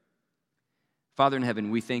Father in heaven,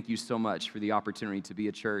 we thank you so much for the opportunity to be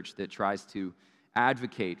a church that tries to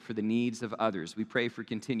advocate for the needs of others. We pray for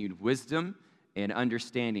continued wisdom and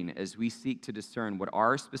understanding as we seek to discern what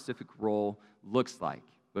our specific role looks like,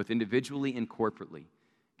 both individually and corporately.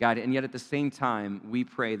 God, and yet at the same time, we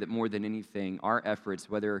pray that more than anything, our efforts,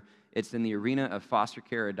 whether it's in the arena of foster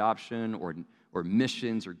care adoption or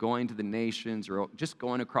missions or going to the nations or just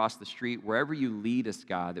going across the street, wherever you lead us,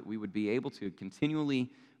 God, that we would be able to continually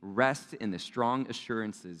rest in the strong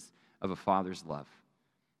assurances of a Father's love.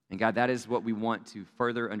 And God, that is what we want to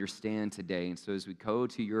further understand today. And so as we go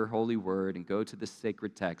to your holy word and go to the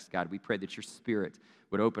sacred text, God, we pray that your Spirit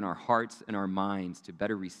would open our hearts and our minds to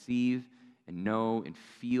better receive and know and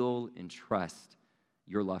feel and trust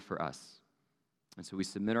your love for us. And so we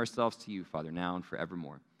submit ourselves to you, Father, now and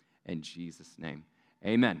forevermore. In Jesus' name,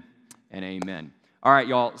 amen and amen. All right,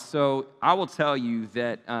 y'all, so I will tell you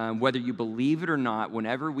that whether you believe it or not,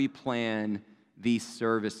 whenever we plan these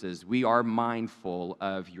services, we are mindful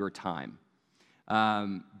of your time.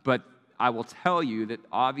 But I will tell you that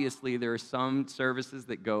obviously there are some services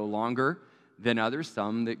that go longer than others,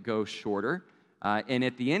 some that go shorter. And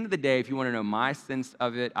at the end of the day, if you want to know my sense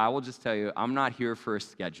of it, I will just tell you, I'm not here for a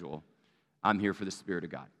schedule. I'm here for the Spirit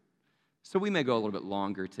of God. So we may go a little bit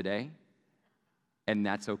longer today, and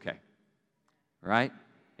that's okay, right?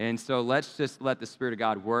 And so let's just let the Spirit of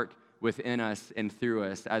God work within us and through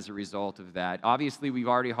us as a result of that. Obviously, we've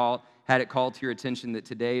already had it called to your attention that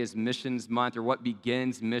today is Missions Month, or what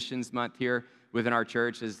begins Missions Month here within our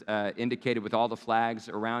church is indicated with all the flags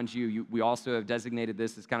around you. We also have designated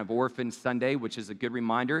this as kind of Orphan Sunday, which is a good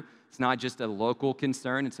reminder. It's not just a local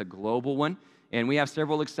concern, it's a global one. And we have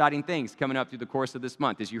several exciting things coming up through the course of this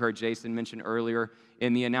month, as you heard Jason mention earlier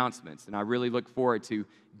in the announcements. And I really look forward to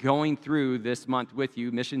going through this month with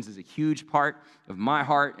you. Missions is a huge part of my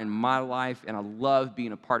heart and my life, and I love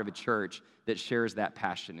being a part of a church that shares that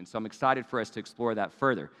passion. And so I'm excited for us to explore that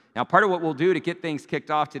further. Now, part of what we'll do to get things kicked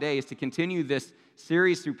off today is to continue this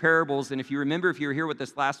series through parables. And if you remember, if you were here with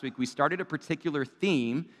us last week, we started a particular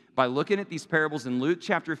theme by looking at these parables in Luke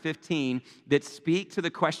chapter 15 that speak to the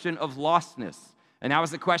question of lostness. And that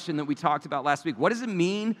was the question that we talked about last week. What does it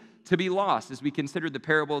mean to be lost as we considered the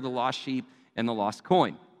parable of the lost sheep and the lost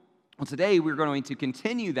coin? Well, today we're going to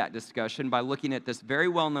continue that discussion by looking at this very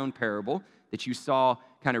well-known parable that you saw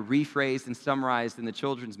kind of rephrased and summarized in the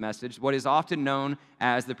children's message, what is often known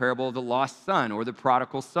as the parable of the lost son or the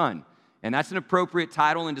prodigal son. And that's an appropriate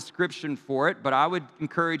title and description for it, but I would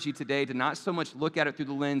encourage you today to not so much look at it through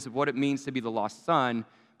the lens of what it means to be the lost son,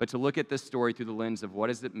 but to look at this story through the lens of what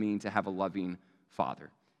does it mean to have a loving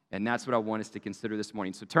Father. And that's what I want us to consider this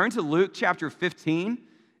morning. So turn to Luke chapter 15,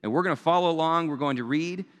 and we're going to follow along. We're going to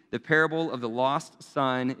read the parable of the lost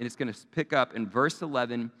son, and it's going to pick up in verse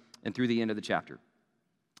 11 and through the end of the chapter.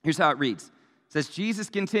 Here's how it reads. It says,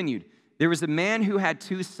 Jesus continued, "There was a man who had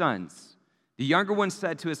 2 sons. The younger one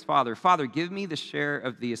said to his father, 'Father, give me the share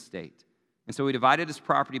of the estate.' And so he divided his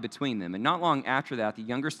property between them. And not long after that, the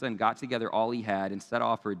younger son got together all he had and set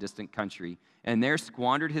off for a distant country, and there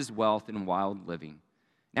squandered his wealth in wild living.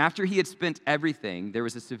 And after he had spent everything, there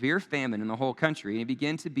was a severe famine in the whole country, and he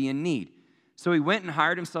began to be in need. So he went and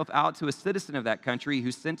hired himself out to a citizen of that country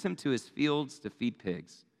who sent him to his fields to feed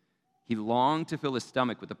pigs. He longed to fill his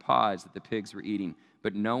stomach with the pods that the pigs were eating,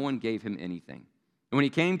 but no one gave him anything. And when he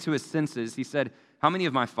came to his senses, he said, 'How many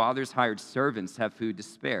of my father's hired servants have food to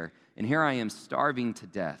spare? And here I am starving to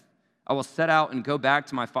death. I will set out and go back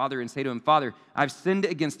to my father and say to him, Father, I've sinned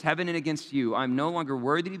against heaven and against you. I'm no longer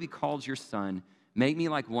worthy to be called your son. Make me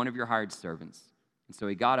like one of your hired servants.' And so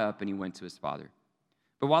he got up and he went to his father.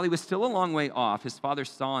 But while he was still a long way off, his father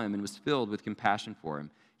saw him and was filled with compassion for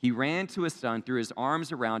him. He ran to his son, threw his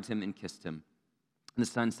arms around him, and kissed him. And the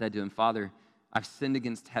son said to him, 'Father, I've sinned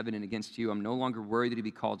against heaven and against you. I'm no longer worthy to be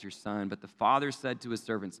called your son.' But the father said to his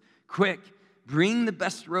servants, 'Quick, bring the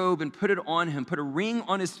best robe and put it on him. Put a ring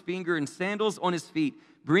on his finger and sandals on his feet.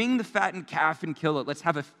 Bring the fattened calf and kill it. Let's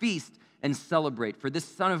have a feast and celebrate. For this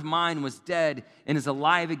son of mine was dead and is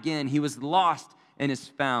alive again. He was lost and is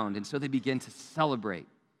found.' And so they began to celebrate.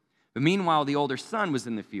 But meanwhile, the older son was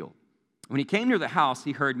in the field. When he came near the house,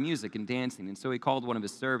 he heard music and dancing. And so he called one of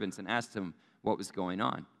his servants and asked him what was going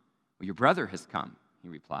on. 'Well, your brother has come,' he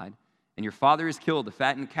replied, 'and your father has killed the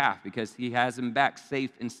fattened calf because he has him back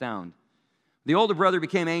safe and sound.' The older brother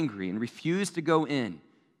became angry and refused to go in.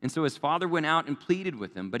 And so his father went out and pleaded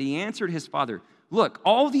with him. But he answered his father, 'Look,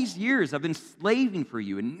 all these years I've been slaving for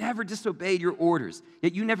you and never disobeyed your orders.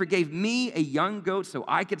 Yet you never gave me a young goat so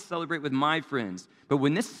I could celebrate with my friends. But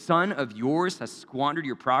when this son of yours has squandered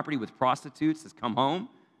your property with prostitutes, has come home,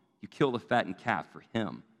 you kill the fattened calf for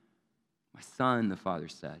him.' 'My son,' the father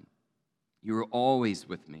said, You are always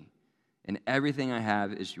with me, and everything I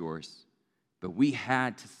have is yours. But we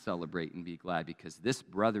had to celebrate and be glad because this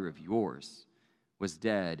brother of yours was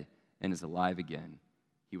dead and is alive again.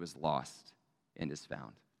 He was lost and is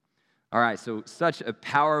found. All right, so such a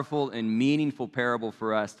powerful and meaningful parable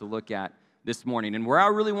for us to look at this morning. And where I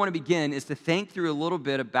really want to begin is to think through a little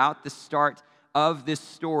bit about the start of this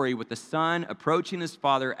story with the son approaching his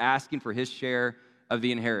father, asking for his share of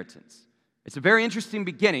the inheritance. It's a very interesting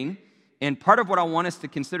beginning, and part of what I want us to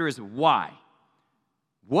consider is why.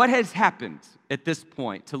 What has happened at this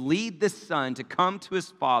point to lead this son to come to his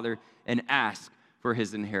father and ask for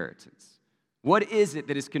his inheritance? What is it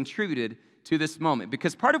that has contributed to this moment?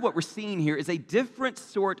 Because part of what we're seeing here is a different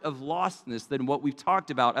sort of lostness than what we've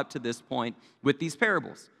talked about up to this point with these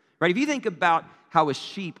parables. Right? If you think about how a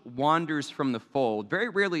sheep wanders from the fold, very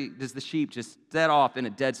rarely does the sheep just set off in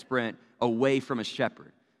a dead sprint away from a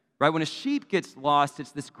shepherd. Right? When a sheep gets lost,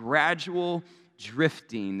 it's this gradual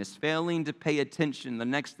drifting, this failing to pay attention. The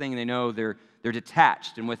next thing they know, they're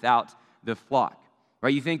detached and without the flock.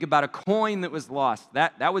 Right? You think about a coin that was lost.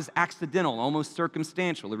 That was accidental, almost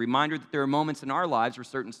circumstantial. A reminder that there are moments in our lives where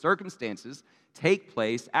certain circumstances take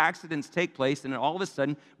place, accidents take place, and all of a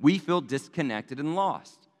sudden we feel disconnected and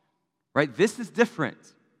lost. Right? This is different.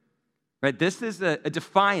 Right? This is a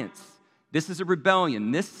defiance. This is a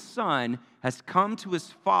rebellion. This son has come to his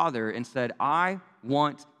father and said, I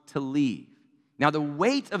want to leave. Now, the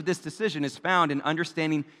weight of this decision is found in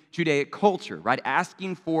understanding Judaic culture, right?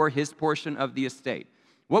 Asking for his portion of the estate.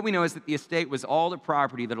 What we know is that the estate was all the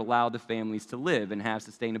property that allowed the families to live and have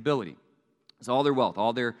sustainability. It's all their wealth,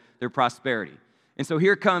 all their prosperity. And so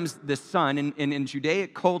here comes the son. In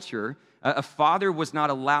Judaic culture, a father was not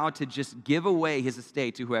allowed to just give away his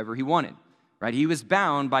estate to whoever he wanted, right? He was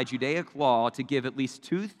bound by Judaic law to give at least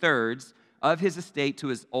 2/3 of his estate to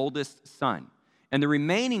his oldest son. And the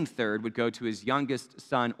remaining third would go to his youngest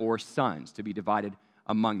son or sons to be divided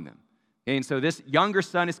among them. Okay, and so this younger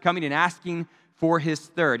son is coming and asking for his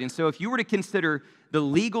third. And so if you were to consider the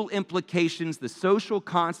legal implications, the social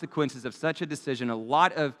consequences of such a decision, a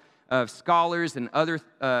lot of scholars and other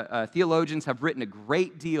theologians have written a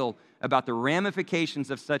great deal about the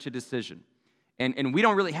ramifications of such a decision. And we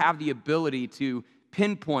don't really have the ability to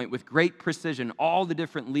pinpoint with great precision all the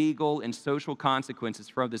different legal and social consequences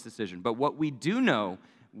from this decision. But what we do know,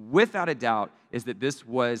 without a doubt, is that this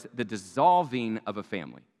was the dissolving of a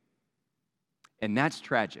family. And that's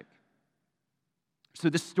tragic. So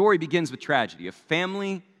this story begins with tragedy. A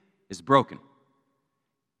family is broken.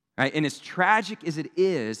 Right? And as tragic as it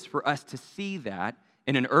is for us to see that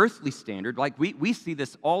in an earthly standard, like we see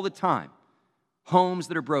this all the time. Homes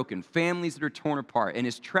that are broken, families that are torn apart. And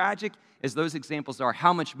as tragic as those examples are,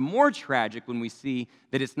 how much more tragic when we see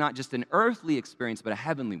that it's not just an earthly experience, but a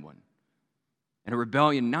heavenly one. And a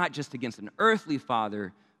rebellion not just against an earthly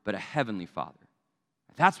father, but a heavenly father.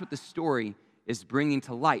 That's what the story is bringing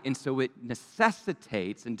to light. And so it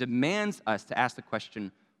necessitates and demands us to ask the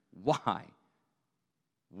question, why?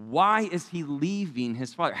 Why is he leaving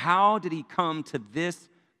his father? How did he come to this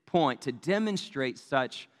point to demonstrate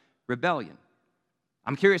such rebellion?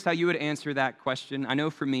 I'm curious how you would answer that question. I know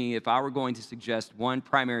for me, if I were going to suggest one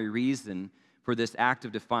primary reason for this act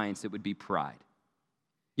of defiance, it would be pride.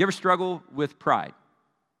 You ever struggle with pride?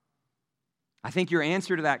 I think your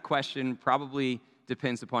answer to that question probably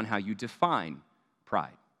depends upon how you define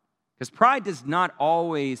pride. Because pride does not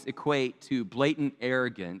always equate to blatant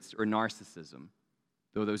arrogance or narcissism,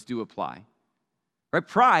 though those do apply. Right?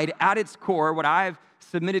 Pride, at its core, what I've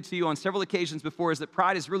submitted to you on several occasions before, is that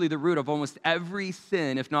pride is really the root of almost every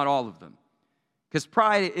sin, if not all of them. Because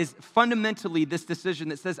pride is fundamentally this decision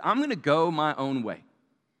that says, I'm going to go my own way.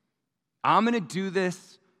 I'm going to do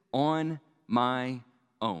this on my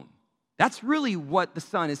own. That's really what the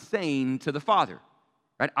son is saying to the father.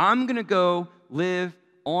 Right? I'm going to go live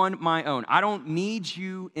on my own. I don't need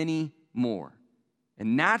you anymore.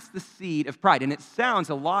 And that's the seed of pride. And it sounds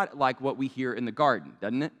a lot like what we hear in the garden,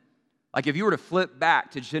 doesn't it? Like if you were to flip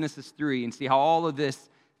back to Genesis 3 and see how all of this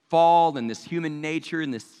fall and this human nature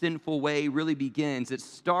and this sinful way really begins, it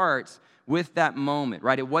starts with that moment,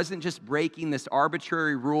 right? It wasn't just breaking this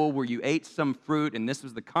arbitrary rule where you ate some fruit and this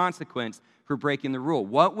was the consequence for breaking the rule.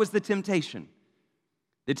 What was the temptation?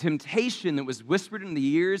 The temptation that was whispered in the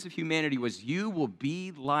ears of humanity was, you will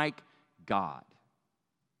be like God.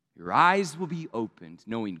 Your eyes will be opened,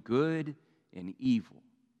 knowing good and evil.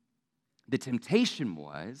 The temptation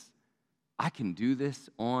was, I can do this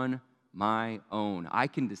on my own. I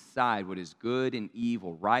can decide what is good and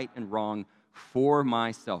evil, right and wrong for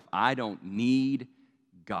myself. I don't need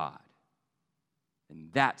God. And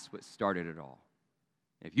that's what started it all.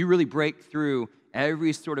 If you really break through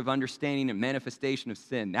every sort of understanding and manifestation of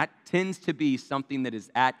sin, that tends to be something that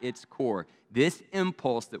is at its core. This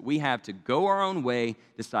impulse that we have to go our own way,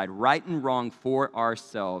 decide right and wrong for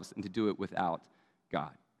ourselves, and to do it without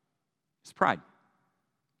God. It's pride,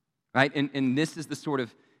 right? And this is the sort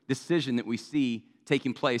of decision that we see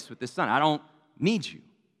taking place with the son. I don't need you.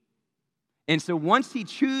 And so once he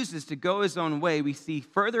chooses to go his own way, we see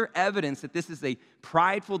further evidence that this is a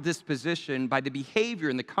prideful disposition by the behavior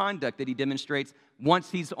and the conduct that he demonstrates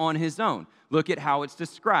once he's on his own. Look at how it's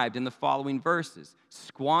described in the following verses.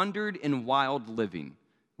 Squandered in wild living.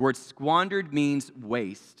 The word squandered means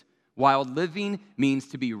waste. Wild living means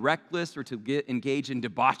to be reckless or to engage in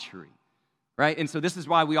debauchery. Right? And so this is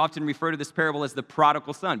why we often refer to this parable as the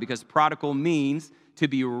prodigal son, because prodigal means to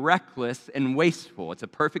be reckless and wasteful. It's a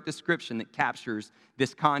perfect description that captures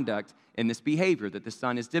this conduct and this behavior that the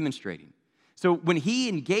son is demonstrating. So when he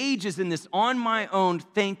engages in this on my own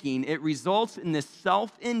thinking, it results in this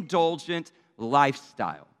self-indulgent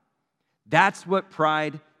lifestyle. That's what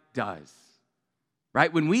pride does.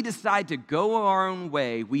 Right? When we decide to go our own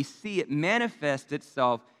way, we see it manifest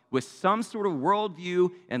itself with some sort of worldview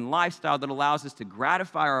and lifestyle that allows us to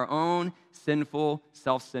gratify our own sinful,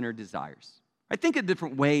 self-centered desires. I think of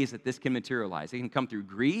different ways that this can materialize. It can come through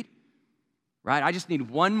greed, right? I just need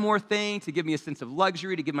one more thing to give me a sense of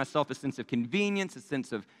luxury, to give myself a sense of convenience, a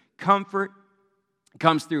sense of comfort. It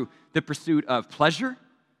comes through the pursuit of pleasure,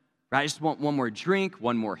 right? I just want one more drink,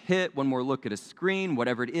 one more hit, one more look at a screen,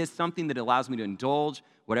 whatever it is, something that allows me to indulge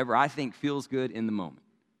whatever I think feels good in the moment.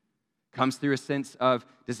 Comes through a sense of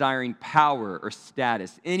desiring power or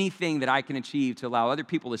status, anything that I can achieve to allow other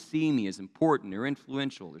people to see me as important or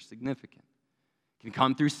influential or significant. It can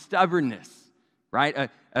come through stubbornness, right?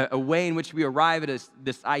 A way in which we arrive at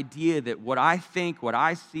this idea that what I think, what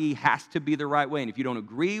I see has to be the right way. And if you don't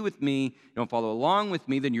agree with me, you don't follow along with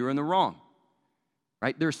me, then you're in the wrong,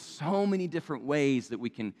 right? There's so many different ways that we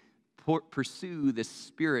can pursue this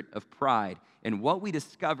spirit of pride. And what we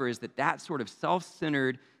discover is that sort of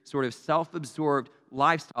self-centered, sort of self-absorbed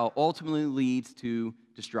lifestyle ultimately leads to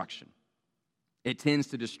destruction. It tends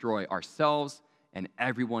to destroy ourselves and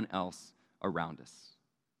everyone else around us.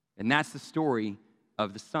 And that's the story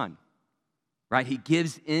of the son, right? He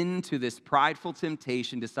gives in to this prideful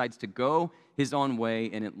temptation, decides to go his own way,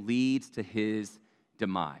 and it leads to his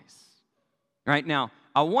demise. Right now,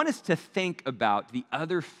 I want us to think about the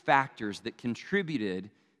other factors that contributed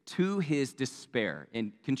to his despair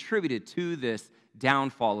and contributed to this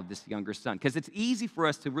downfall of this younger son, because it's easy for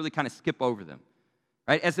us to really kind of skip over them.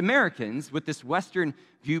 Right? As Americans, with this Western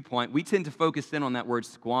viewpoint, we tend to focus in on that word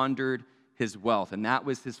squandered his wealth, and that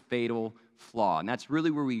was his fatal flaw, and that's really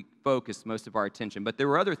where we focus most of our attention. But there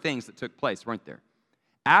were other things that took place, weren't there?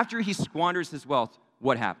 After he squanders his wealth,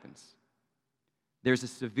 what happens? There's a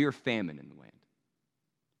severe famine in the land.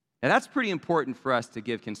 Now, that's pretty important for us to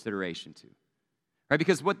give consideration to. Right?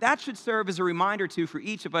 Because what that should serve as a reminder to for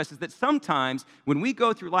each of us is that sometimes when we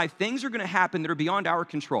go through life, things are going to happen that are beyond our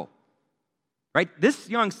control. Right? This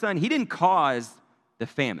young son, he didn't cause the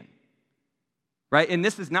famine. Right? And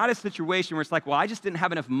this is not a situation where it's like, well, I just didn't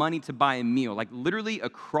have enough money to buy a meal. Like literally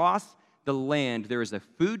across the land, there is a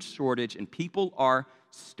food shortage and people are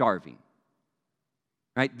starving.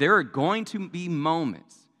 Right? There are going to be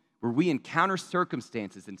moments where we encounter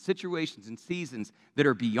circumstances and situations and seasons that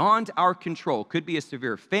are beyond our control. Could be a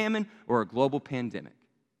severe famine or a global pandemic,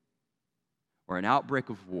 or an outbreak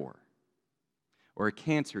of war, or a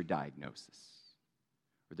cancer diagnosis,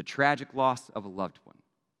 or the tragic loss of a loved one.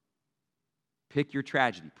 Pick your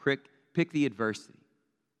tragedy, pick the adversity.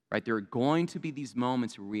 Right? There are going to be these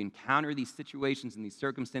moments where we encounter these situations and these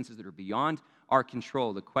circumstances that are beyond our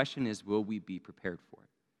control. The question is, will we be prepared for it?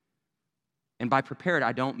 And by prepared,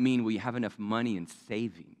 I don't mean will you have enough money in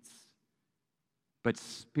savings, but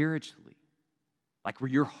spiritually, like will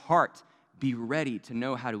your heart be ready to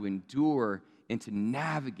know how to endure and to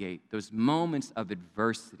navigate those moments of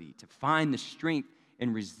adversity, to find the strength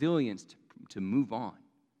and resilience to move on.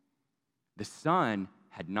 The son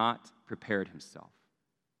had not prepared himself,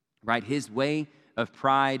 right? His way of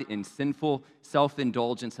pride and sinful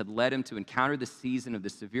self-indulgence had led him to encounter the season of the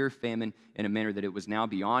severe famine in a manner that it was now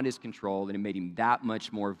beyond his control, and it made him that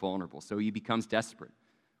much more vulnerable. So he becomes desperate.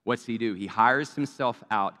 What's he do? He hires himself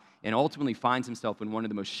out and ultimately finds himself in one of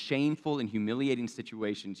the most shameful and humiliating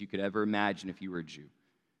situations you could ever imagine if you were a Jew.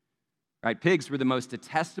 Right? Pigs were the most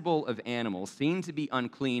detestable of animals, seen to be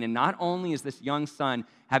unclean, and not only is this young son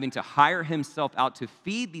having to hire himself out to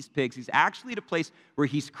feed these pigs, he's actually at a place where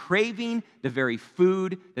he's craving the very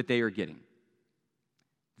food that they are getting.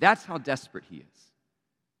 That's how desperate he is.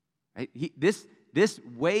 Right? This this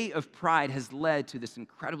way of pride has led to this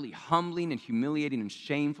incredibly humbling and humiliating and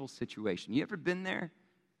shameful situation. You ever been there?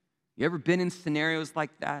 You ever been in scenarios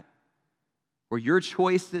like that? Where your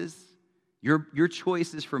choices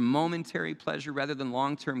for momentary pleasure rather than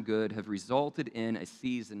long-term good have resulted in a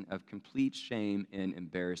season of complete shame and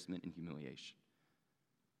embarrassment and humiliation.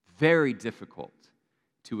 Very difficult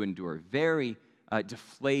to endure, very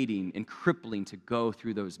deflating and crippling to go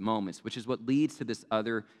through those moments, which is what leads to this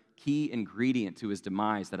other key ingredient to his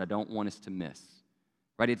demise that I don't want us to miss.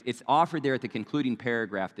 Right? It's offered there at the concluding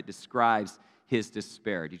paragraph that describes his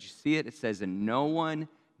despair. Did you see it? It says, and no one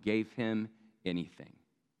gave him anything.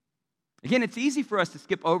 Again, it's easy for us to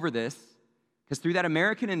skip over this because through that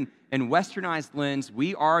American and westernized lens,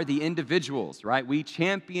 we are the individuals, right? We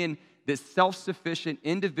champion this self-sufficient,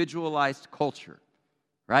 individualized culture,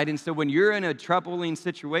 right? And so when you're in a troubling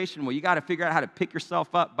situation, well, you got to figure out how to pick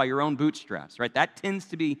yourself up by your own bootstraps, right? That tends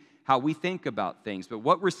to be how we think about things. But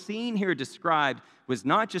what we're seeing here described was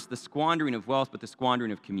not just the squandering of wealth, but the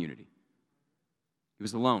squandering of community. He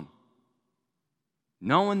was alone.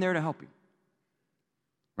 No one there to help him.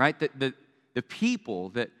 Right? The people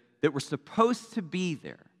that were supposed to be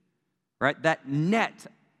there, right? That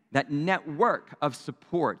network of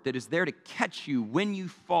support that is there to catch you when you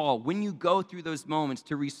fall, when you go through those moments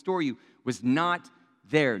to restore you, was not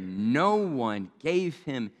there. No one gave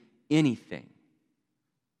him anything.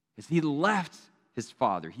 Because he left his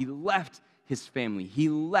father, he left his family, he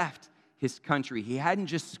left his country. He hadn't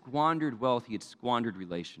just squandered wealth, he had squandered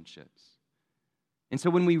relationships. And so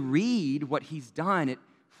when we read what he's done, it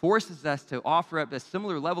forces us to offer up a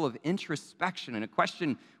similar level of introspection. And a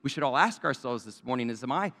question we should all ask ourselves this morning is,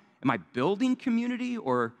 am I building community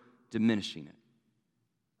or diminishing it?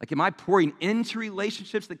 Like, am I pouring into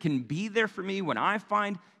relationships that can be there for me when I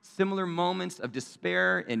find similar moments of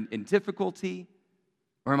despair and difficulty?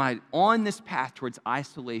 Or am I on this path towards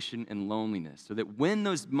isolation and loneliness so that when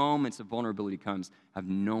those moments of vulnerability comes, I have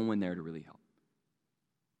no one there to really help?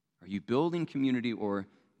 Are you building community or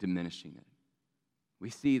diminishing it? We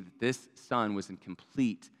see that this son was in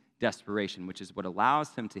complete desperation, which is what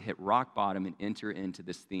allows him to hit rock bottom and enter into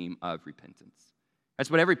this theme of repentance. That's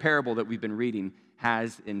what every parable that we've been reading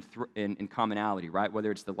has in commonality, right?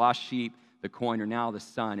 Whether it's the lost sheep, the coin, or now the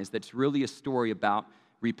son, is that's really a story about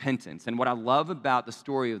repentance. And what I love about the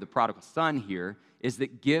story of the prodigal son here is that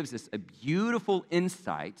it gives us a beautiful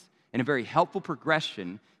insight and a very helpful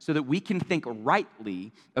progression so that we can think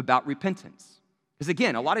rightly about repentance. Because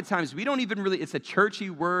again, a lot of times we don't even really, it's a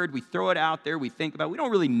churchy word, we throw it out there, we think about it, we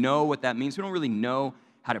don't really know what that means, we don't really know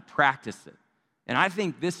how to practice it. And I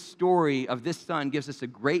think this story of this son gives us a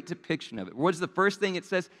great depiction of it. What's the first thing it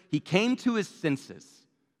says? He came to his senses.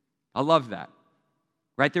 I love that.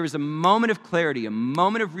 Right? There was a moment of clarity, a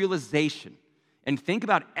moment of realization. And think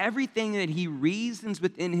about everything that he reasons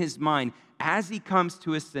within his mind as he comes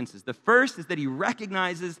to his senses. The first is that he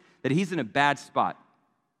recognizes that he's in a bad spot.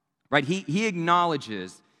 Right? He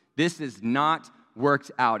acknowledges this is not worked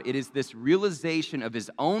out. It is this realization of his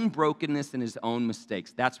own brokenness and his own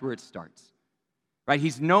mistakes. That's where it starts. Right?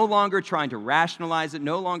 He's no longer trying to rationalize it,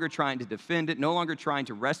 no longer trying to defend it, no longer trying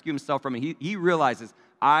to rescue himself from it. He realizes,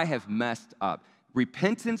 I have messed up.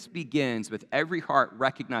 Repentance begins with every heart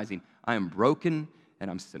recognizing, I am broken and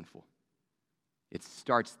I'm sinful. It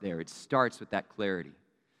starts there. It starts with that clarity.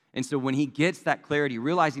 And so when he gets that clarity,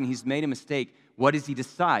 realizing he's made a mistake, what does he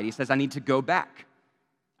decide? He says, I need to go back.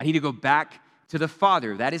 I need to go back to the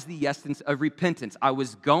Father. That is the essence of repentance. I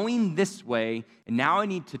was going this way, and now I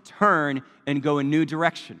need to turn and go a new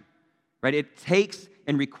direction. Right? It takes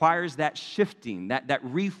and requires that shifting, that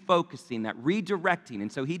refocusing, that redirecting.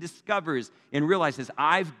 And so he discovers and realizes,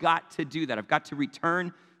 I've got to do that. I've got to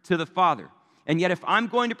return to the Father. And yet if I'm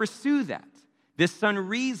going to pursue that, this son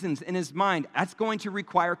reasons in his mind, that's going to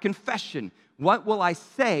require confession. What will I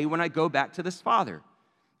say when I go back to this Father?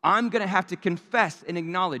 I'm going to have to confess and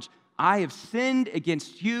acknowledge, I have sinned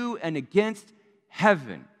against you and against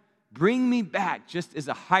heaven. Bring me back just as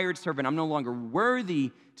a hired servant. I'm no longer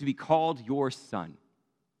worthy to be called your son.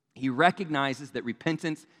 He recognizes that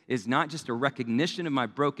repentance is not just a recognition of my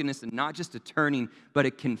brokenness and not just a turning, but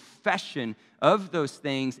a confession of those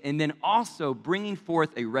things, and then also bringing forth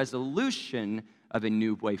a resolution of a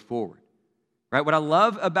new way forward. Right? What I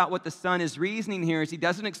love about what the son is reasoning here is he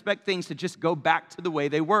doesn't expect things to just go back to the way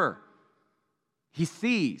they were. He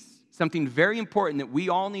sees something very important that we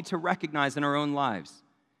all need to recognize in our own lives.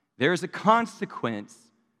 There is a consequence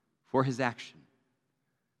for his action.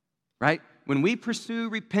 Right? When we pursue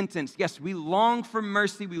repentance, yes, we long for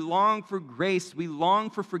mercy, we long for grace, we long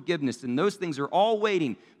for forgiveness, and those things are all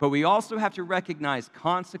waiting, but we also have to recognize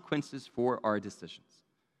consequences for our decisions.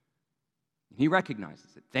 He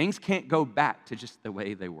recognizes it. Things can't go back to just the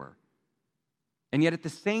way they were. And yet at the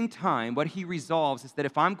same time, what he resolves is that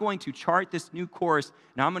if I'm going to chart this new course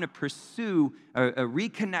and I'm going to pursue a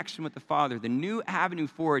reconnection with the Father, the new avenue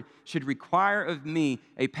forward should require of me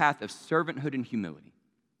a path of servanthood and humility.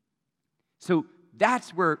 So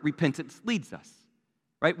that's where repentance leads us,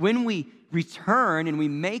 right? When we return and we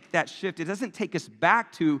make that shift, it doesn't take us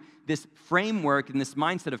back to this framework and this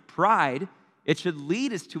mindset of pride. It should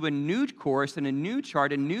lead us to a new course and a new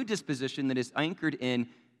chart, a new disposition that is anchored in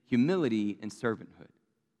humility and servanthood.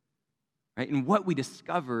 Right? And what we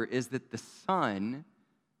discover is that the Son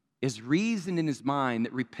is reasoned in his mind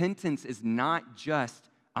that repentance is not just,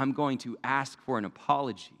 I'm going to ask for an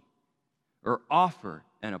apology or offer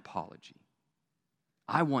an apology.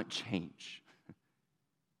 I want change.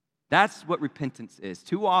 That's what repentance is.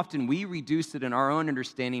 Too often we reduce it in our own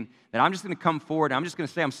understanding that I'm just going to come forward and I'm just going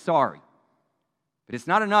to say I'm sorry. But it's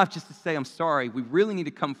not enough just to say I'm sorry. We really need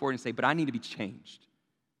to come forward and say, but I need to be changed.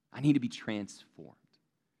 I need to be transformed.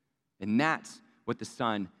 And that's what the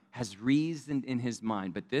Son has reasoned in his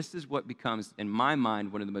mind. But this is what becomes, in my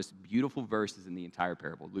mind, one of the most beautiful verses in the entire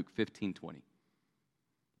parable, Luke 15:20.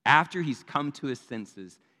 After he's come to his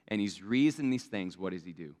senses and he's reasoned these things, what does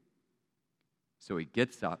he do? So he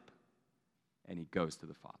gets up and he goes to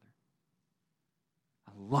the Father.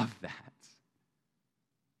 I love that.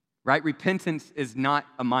 Right? Repentance is not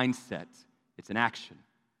a mindset. It's an action.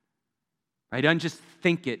 Right? Doesn't just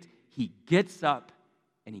think it. He gets up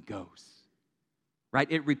and he goes.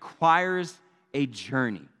 Right? It requires a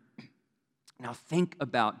journey. Now think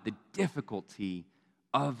about the difficulty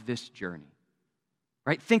of this journey.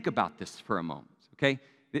 Right? Think about this for a moment, okay?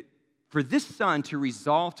 For this son to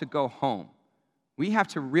resolve to go home, we have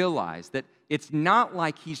to realize that it's not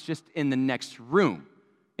like he's just in the next room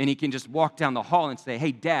and he can just walk down the hall and say,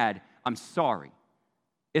 hey, Dad, I'm sorry.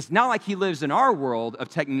 It's not like he lives in our world of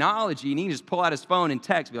technology and he can just pull out his phone and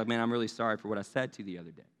text, be like, man, I'm really sorry for what I said to you the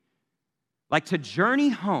other day. Like to journey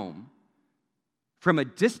home from a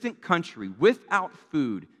distant country without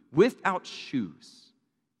food, without shoes,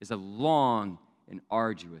 is a long and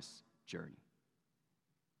arduous journey.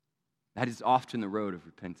 That is often the road of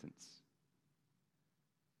repentance.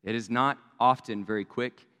 It is not often very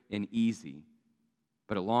quick and easy,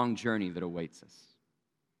 but a long journey that awaits us.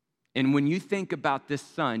 And when you think about this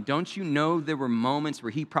son, don't you know there were moments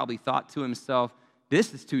where he probably thought to himself,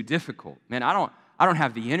 this is too difficult. Man, I don't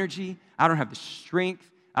have the energy. I don't have the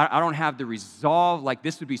strength. I don't have the resolve. Like,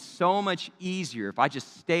 this would be so much easier if I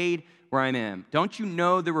just stayed where I am. Don't you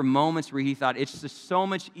know there were moments where he thought it's just so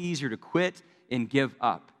much easier to quit and give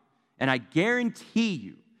up? And I guarantee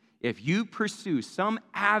you, if you pursue some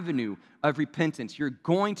avenue of repentance, you're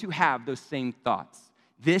going to have those same thoughts.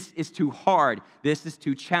 This is too hard. This is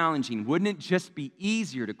too challenging. Wouldn't it just be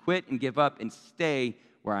easier to quit and give up and stay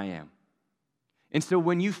where I am? And so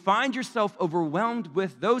when you find yourself overwhelmed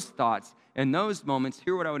with those thoughts and those moments,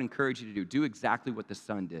 here's what I would encourage you to do. Do exactly what the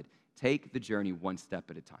son did. Take the journey one step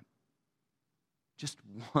at a time. Just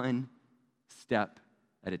one step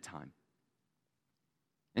at a time.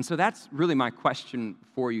 And so that's really my question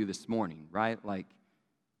for you this morning, right? Like,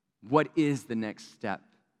 what is the next step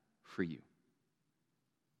for you?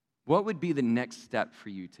 What would be the next step for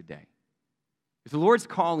you today? If the Lord's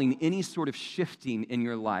calling any sort of shifting in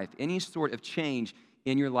your life, any sort of change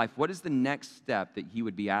in your life, what is the next step that he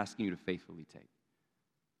would be asking you to faithfully take?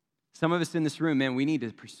 Some of us in this room, man, we need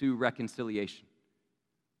to pursue reconciliation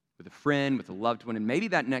with a friend, with a loved one, and maybe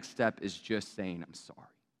that next step is just saying, I'm sorry.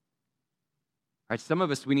 Right, some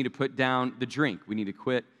of us, we need to put down the drink. We need to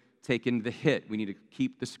quit taking the hit. We need to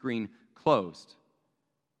keep the screen closed.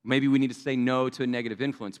 Maybe we need to say no to a negative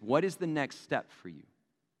influence. What is the next step for you?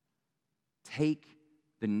 Take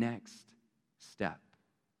the next step.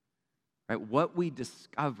 Right? What we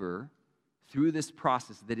discover through this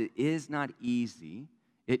process, that it is not easy.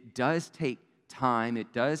 It does take time.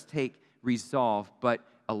 It does take resolve. But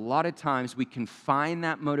a lot of times we can find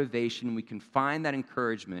that motivation. We can find that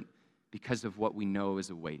encouragement because of what we know is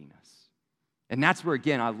awaiting us. And that's where,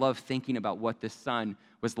 again, I love thinking about what this son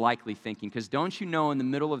was likely thinking. Because don't you know, in the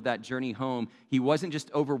middle of that journey home, he wasn't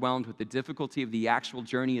just overwhelmed with the difficulty of the actual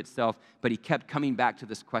journey itself, but he kept coming back to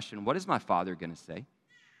this question, what is my father going to say?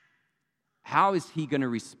 How is he going to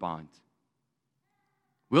respond?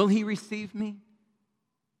 Will he receive me?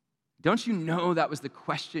 Don't you know that was the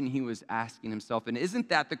question he was asking himself? And isn't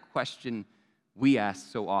that the question we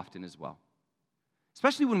ask so often as well?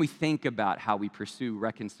 Especially when we think about how we pursue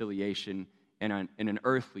reconciliation in an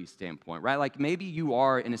earthly standpoint, right? Like maybe you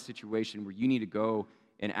are in a situation where you need to go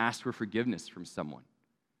and ask for forgiveness from someone.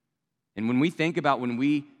 And when we think about when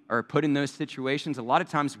we are put in those situations, a lot of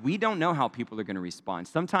times we don't know how people are going to respond.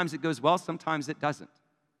 Sometimes it goes well, sometimes it doesn't.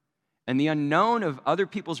 And the unknown of other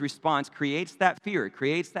people's response creates that fear, it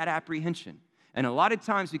creates that apprehension. And a lot of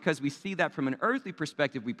times, because we see that from an earthly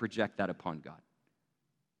perspective, we project that upon God.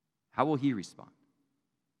 How will he respond?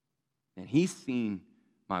 And he's seen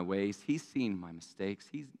my ways, he's seen my mistakes,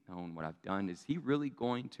 he's known what I've done. Is he really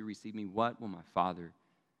going to receive me? What will my Father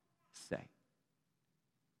say?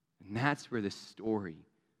 And that's where this story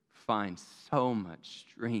finds so much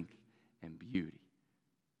strength and beauty,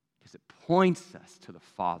 because it points us to the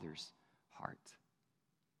Father's heart.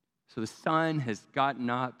 So the Son has gotten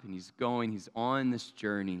up and he's on this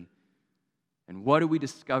journey. And what do we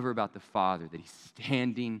discover about the Father? That he's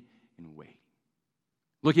standing and waiting,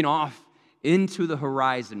 looking off into the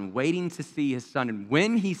horizon, waiting to see his Son. And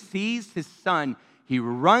when he sees his Son, he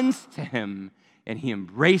runs to him and he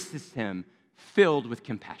embraces him, filled with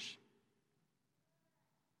compassion.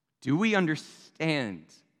 Do we understand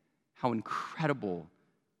how incredible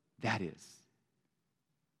that is?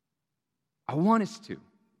 I want us to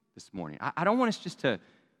this morning. I don't want us just to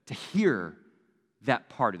hear that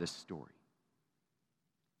part of the story.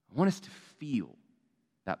 I want us to feel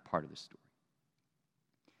that part of the story.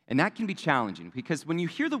 And that can be challenging, because when you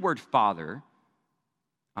hear the word Father,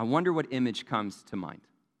 I wonder what image comes to mind.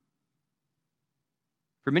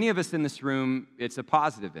 For many of us in this room, it's a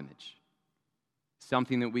positive image,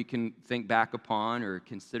 something that we can think back upon or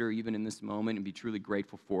consider even in this moment and be truly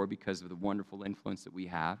grateful for because of the wonderful influence that we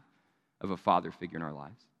have of a father figure in our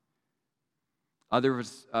lives.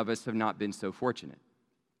 Others of us have not been so fortunate.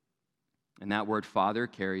 And that word father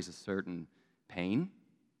carries a certain pain,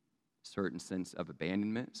 a certain sense of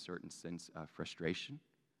abandonment, a certain sense of frustration.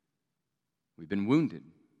 We've been wounded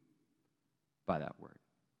by that word.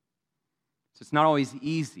 So it's not always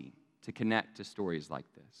easy to connect to stories like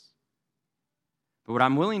this. But what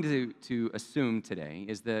I'm willing to assume today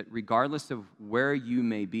is that regardless of where you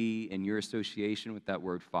may be in your association with that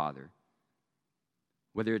word father,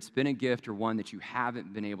 whether it's been a gift or one that you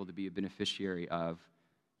haven't been able to be a beneficiary of,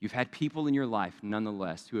 you've had people in your life,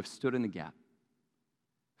 nonetheless, who have stood in the gap.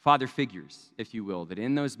 Father figures, if you will, that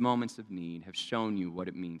in those moments of need have shown you what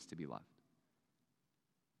it means to be loved.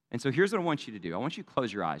 And so here's what I want you to do. I want you to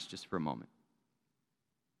close your eyes just for a moment.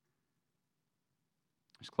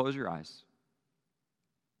 Just close your eyes.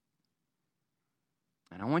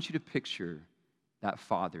 And I want you to picture that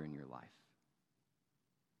father in your life.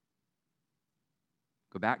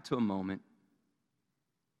 Go back to a moment.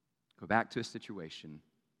 Go back to a situation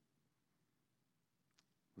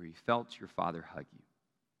where you felt your father hug you.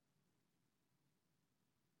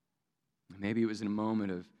 Maybe it was in a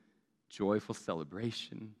moment of joyful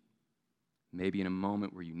celebration. Maybe in a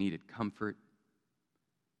moment where you needed comfort.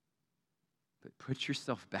 But put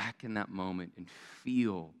yourself back in that moment and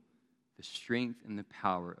feel the strength and the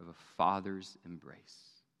power of a father's embrace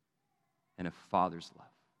and a father's love.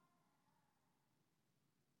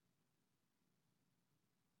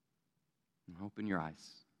 And open your eyes.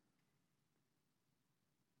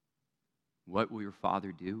 What will your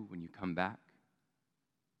father do when you come back?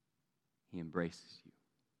 He embraces you.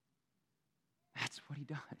 That's what he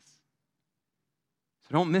does.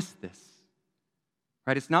 So don't miss this.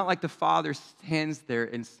 Right? It's not like the father stands there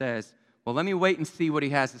and says, well, let me wait and see what he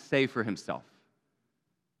has to say for himself.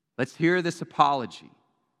 Let's hear this apology.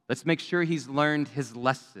 Let's make sure he's learned his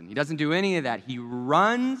lesson. He doesn't do any of that. He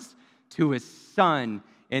runs to his son,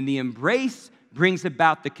 and the embrace brings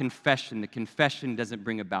about the confession. The confession doesn't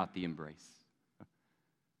bring about the embrace.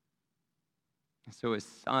 And so his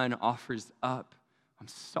son offers up, I'm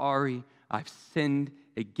sorry, I've sinned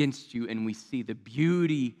against you. And we see the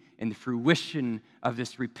beauty and the fruition of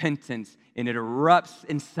this repentance, and it erupts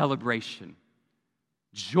in celebration.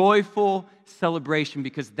 Joyful celebration,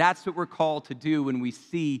 because that's what we're called to do when we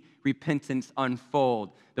see repentance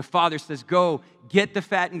unfold. The father says, go get the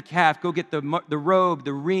fattened calf, go get the robe,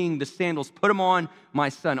 the ring, the sandals, put them on my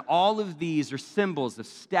son. All of these are symbols of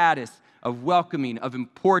status, of welcoming, of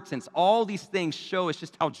importance. All these things show us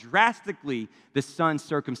just how drastically the son's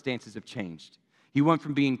circumstances have changed. He went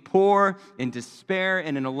from being poor, in despair,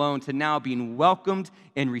 and alone to now being welcomed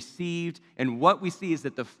and received. And what we see is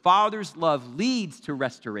that the Father's love leads to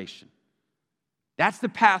restoration. That's the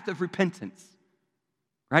path of repentance,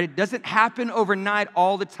 right? It doesn't happen overnight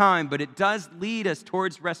all the time, but it does lead us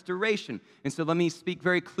towards restoration. And so let me speak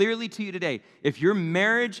very clearly to you today. If your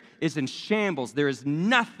marriage is in shambles, there is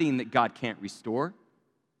nothing that God can't restore.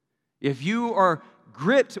 If you are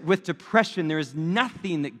gripped with depression, there is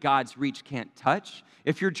nothing that God's reach can't touch.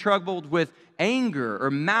 If you're troubled with anger or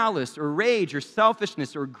malice or rage or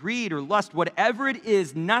selfishness or greed or lust, whatever it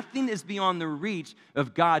is, nothing is beyond the reach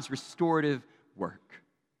of God's restorative work.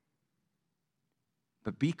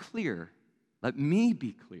 But be clear, let me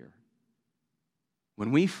be clear.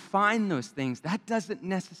 When we find those things, that doesn't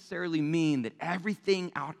necessarily mean that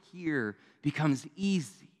everything out here becomes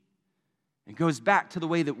easy and goes back to the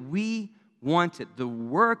way that we want it. The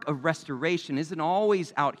work of restoration isn't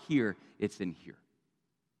always out here, it's in here.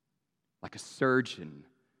 Like a surgeon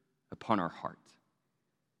upon our heart,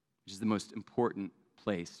 which is the most important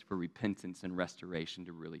place for repentance and restoration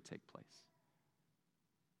to really take place.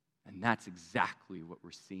 And that's exactly what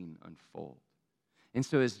we're seeing unfold. And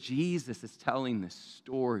so as Jesus is telling this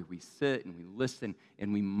story, we sit and we listen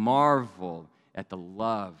and we marvel at the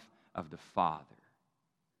love of the Father.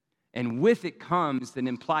 And with it comes an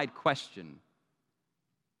implied question.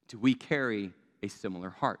 Do we carry a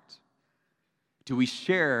similar heart? Do we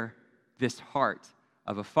share this heart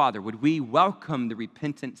of a father? Would we welcome the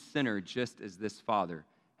repentant sinner just as this father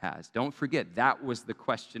has? Don't forget, that was the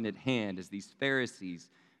question at hand as these Pharisees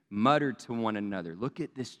muttered to one another, look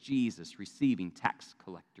at this Jesus receiving tax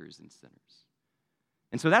collectors and sinners.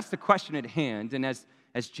 And so that's the question at hand. And as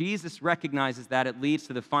Jesus recognizes that, it leads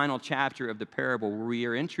to the final chapter of the parable where we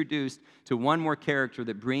are introduced to one more character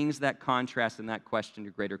that brings that contrast and that question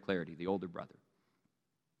to greater clarity, the older brother.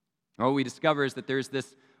 What we discover is that there's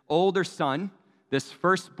this older son, this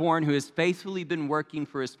firstborn who has faithfully been working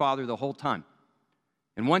for his father the whole time.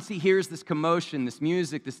 And once he hears this commotion, this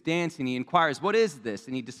music, this dancing, he inquires, what is this?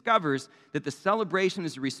 And he discovers that the celebration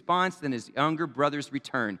is a response to his younger brother's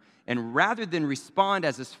return. And rather than respond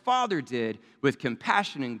as his father did with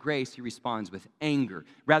compassion and grace, he responds with anger.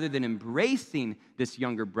 Rather than embracing this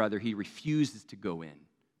younger brother, he refuses to go in.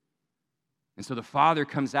 And so the father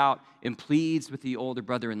comes out and pleads with the older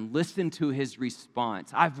brother, and listen to his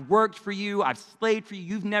response. I've worked for you, I've slaved for you,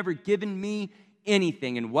 you've never given me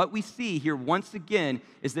anything. And what we see here once again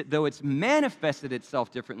is that though it's manifested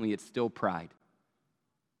itself differently, it's still pride.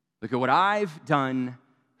 Look at what I've done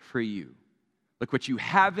for you. Look what you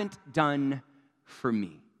haven't done for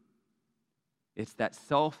me. It's that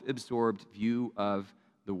self-absorbed view of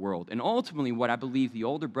the world. And ultimately, what I believe the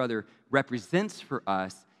older brother represents for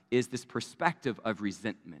us is this perspective of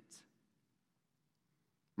resentment.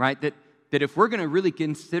 Right? That if we're going to really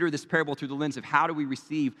consider this parable through the lens of how do we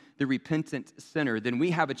receive the repentant sinner, then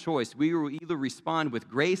we have a choice. We will either respond with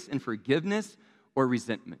grace and forgiveness or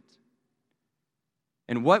resentment.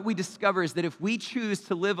 And what we discover is that if we choose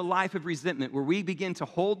to live a life of resentment where we begin to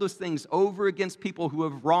hold those things over against people who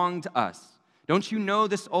have wronged us, don't you know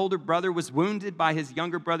this older brother was wounded by his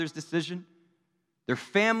younger brother's decision? Their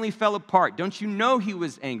family fell apart. Don't you know he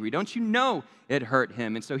was angry? Don't you know it hurt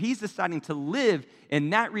him? And so he's deciding to live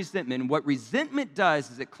in that resentment. And what resentment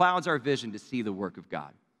does is it clouds our vision to see the work of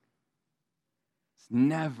God. It's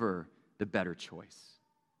never the better choice.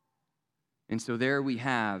 And so there we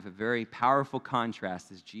have a very powerful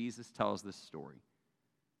contrast as Jesus tells this story.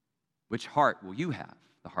 Which heart will you have?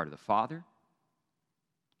 The heart of the father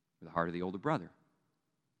or the heart of the older brother?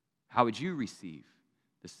 How would you receive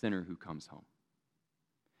the sinner who comes home?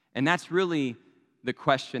 And that's really the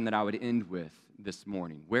question that I would end with this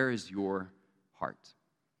morning. Where is your heart?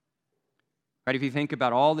 Right, if you think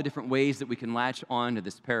about all the different ways that we can latch on to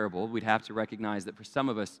this parable, we'd have to recognize that for some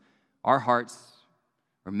of us, our hearts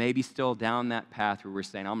are maybe still down that path where we're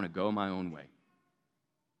saying, I'm going to go my own way.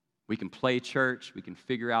 We can play church, we can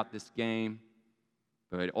figure out this game,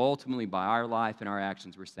 but ultimately by our life and our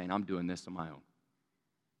actions, we're saying, I'm doing this on my own.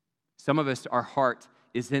 Some of us, our heart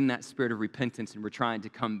is in that spirit of repentance, and we're trying to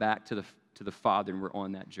come back to the Father, and we're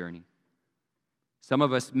on that journey. Some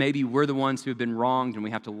of us, maybe we're the ones who have been wronged, and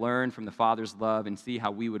we have to learn from the Father's love and see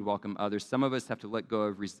how we would welcome others. Some of us have to let go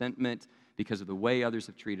of resentment because of the way others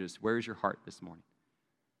have treated us. Where is your heart this morning?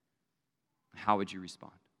 How would you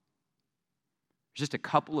respond? There's just a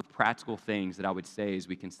couple of practical things that I would say as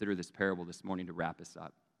we consider this parable this morning to wrap us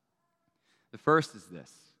up. The first is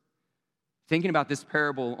this. Thinking about this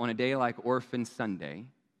parable on a day like Orphan Sunday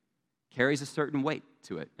carries a certain weight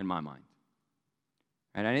to it in my mind.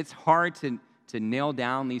 And it's hard to nail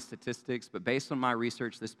down these statistics, but based on my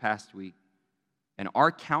research this past week, in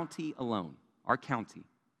our county alone,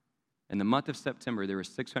 in the month of September, there were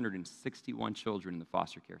 661 children in the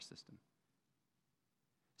foster care system.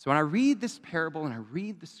 So when I read this parable and I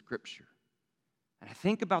read the scripture, and I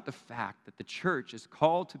think about the fact that the church is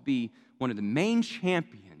called to be one of the main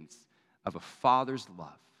champions of a father's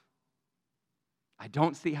love, I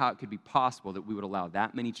don't see how it could be possible that we would allow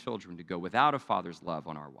that many children to go without a father's love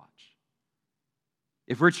on our watch.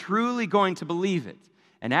 if we're truly going to believe it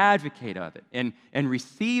and advocate of it and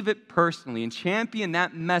receive it personally and champion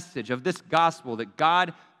that message of this gospel that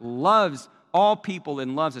God loves all people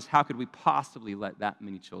and loves us, how could we possibly let that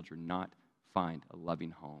many children not find a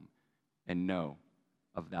loving home and know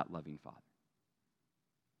of that loving Father?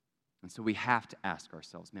 And so we have to ask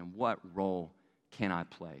ourselves, man, what role can I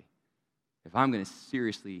play? If I'm going to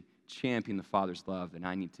seriously champion the Father's love, then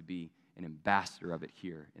I need to be an ambassador of it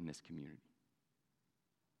here in this community.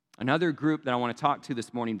 Another group that I want to talk to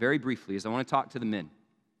this morning very briefly is I want to talk to the men,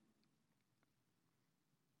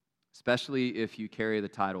 especially if you carry the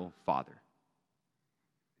title Father.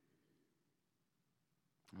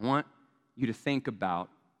 I want you to think about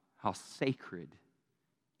how sacred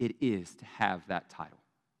it is to have that title.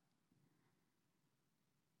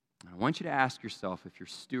 And I want you to ask yourself if you're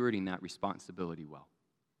stewarding that responsibility well.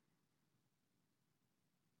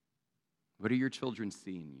 What do your children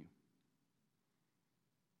see in you?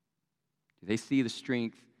 Do they see the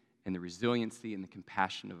strength and the resiliency and the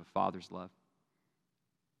compassion of a father's love?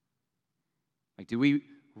 Like, do we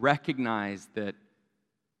recognize that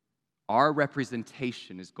our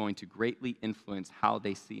representation is going to greatly influence how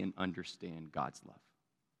they see and understand God's love?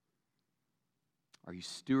 Are you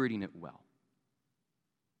stewarding it well?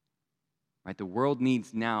 Right? The world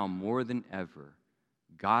needs now more than ever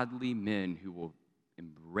godly men who will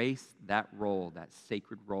embrace that role, that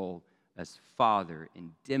sacred role as father,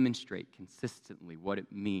 and demonstrate consistently what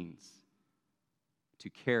it means to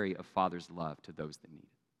carry a father's love to those that need it.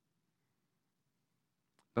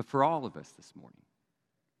 But for all of us this morning,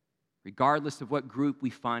 regardless of what group we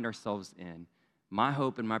find ourselves in, my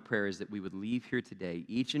hope and my prayer is that we would leave here today,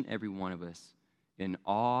 each and every one of us, in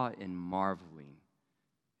awe and marveling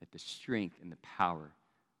at the strength and the power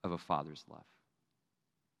of a father's love.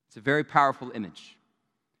 It's a very powerful image.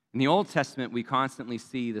 In the Old Testament, we constantly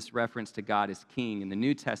see this reference to God as king. In the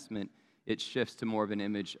New Testament, it shifts to more of an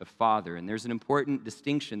image of father. And there's an important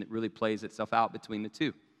distinction that really plays itself out between the two.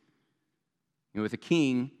 You know, with a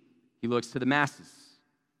king, he looks to the masses.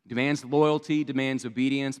 He demands loyalty, demands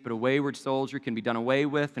obedience, but a wayward soldier can be done away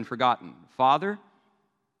with and forgotten. A father,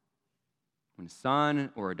 when a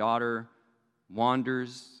son or a daughter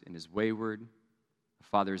wanders and is wayward, a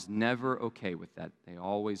father is never okay with that. They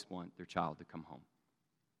always want their child to come home.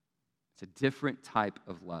 It's a different type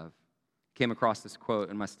of love. I came across this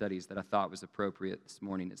quote in my studies that I thought was appropriate this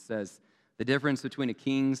morning. It says, "The difference between a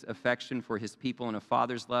king's affection for his people and a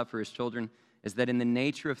father's love for his children is that in the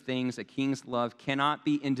nature of things, a king's love cannot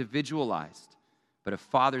be individualized, but a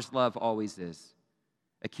father's love always is.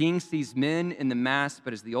 A king sees men in the mass,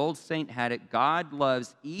 but as the old saint had it, God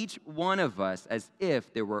loves each one of us as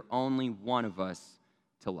if there were only one of us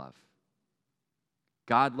to love."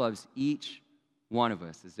 God loves each one of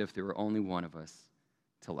us as if there were only one of us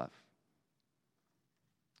to love.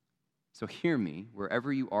 So hear me,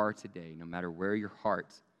 wherever you are today, no matter where your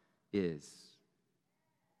heart is,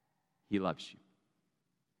 He loves you.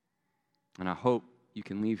 And I hope you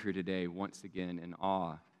can leave here today once again in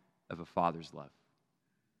awe of a father's love.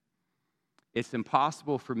 It's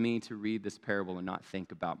impossible for me to read this parable and not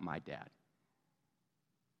think about my dad,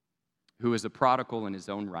 who was a prodigal in his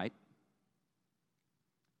own right,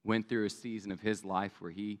 went through a season of his life where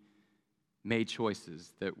he made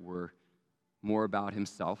choices that were more about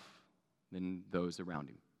himself than those around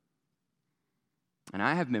him. And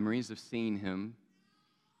I have memories of seeing him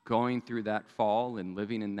going through that fall and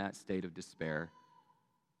living in that state of despair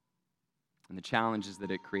and the challenges that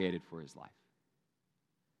it created for his life.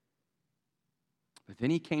 But then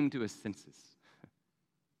he came to his senses.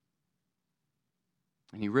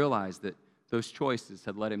 And he realized that those choices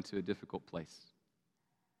had led him to a difficult place.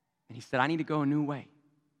 And he said, I need to go a new way.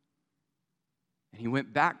 And he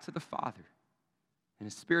went back to the Father in a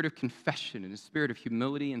spirit of confession, in a spirit of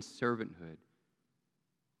humility and servanthood.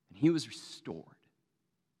 And he was restored.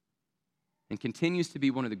 And continues to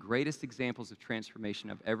be one of the greatest examples of transformation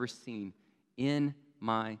I've ever seen in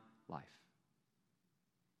my life.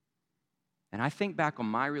 And I think back on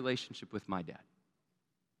my relationship with my dad.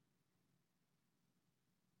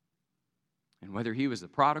 And whether he was a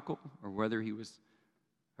prodigal or whether he was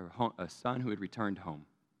a son who had returned home,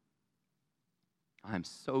 I am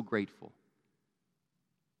so grateful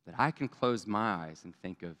that I can close my eyes and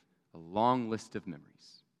think of a long list of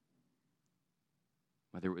memories.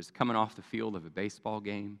 Whether it was coming off the field of a baseball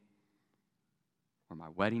game, or my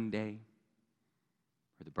wedding day,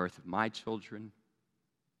 or the birth of my children,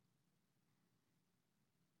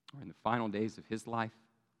 or in the final days of his life,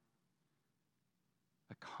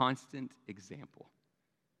 a constant example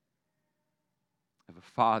of a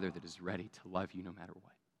father that is ready to love you no matter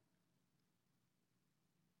what.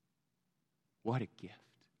 What a gift.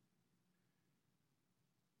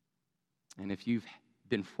 And if you've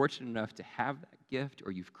been fortunate enough to have that gift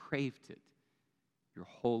or you've craved it your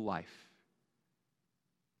whole life,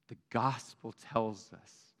 the gospel tells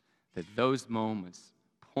us that those moments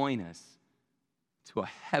point us to a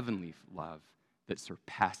heavenly love that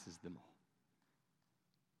surpasses them all.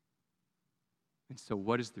 And so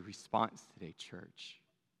what is the response today, church?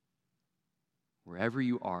 Wherever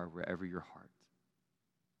you are, wherever your heart,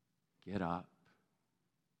 get up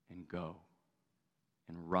and go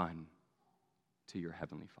and run to your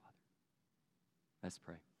Heavenly Father. Let's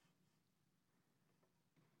pray.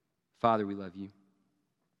 Father, we love you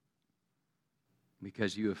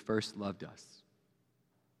because you have first loved us.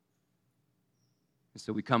 And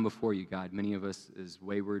so we come before you, God, many of us as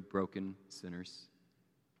wayward, broken sinners,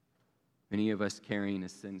 many of us carrying a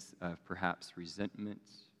sense of perhaps resentment,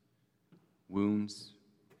 wounds.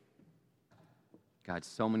 God,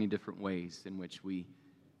 so many different ways in which we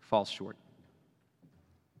fall short.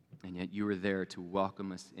 And yet you are there to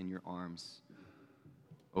welcome us in your arms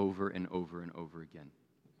over and over and over again.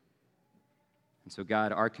 And so,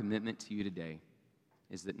 God, our commitment to you today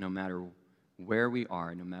is that no matter where we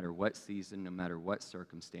are, no matter what season, no matter what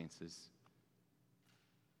circumstances,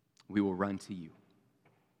 we will run to you.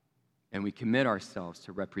 And we commit ourselves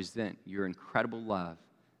to represent your incredible love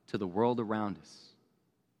to the world around us,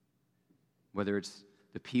 whether it's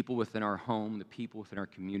the people within our home, the people within our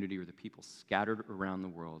community, or the people scattered around the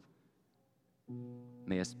world.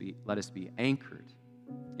 Let us be anchored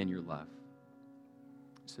in your love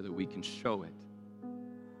so that we can show it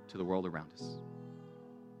to the world around us.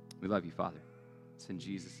 We love you, Father. It's in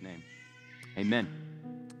Jesus' name. Amen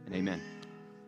and amen.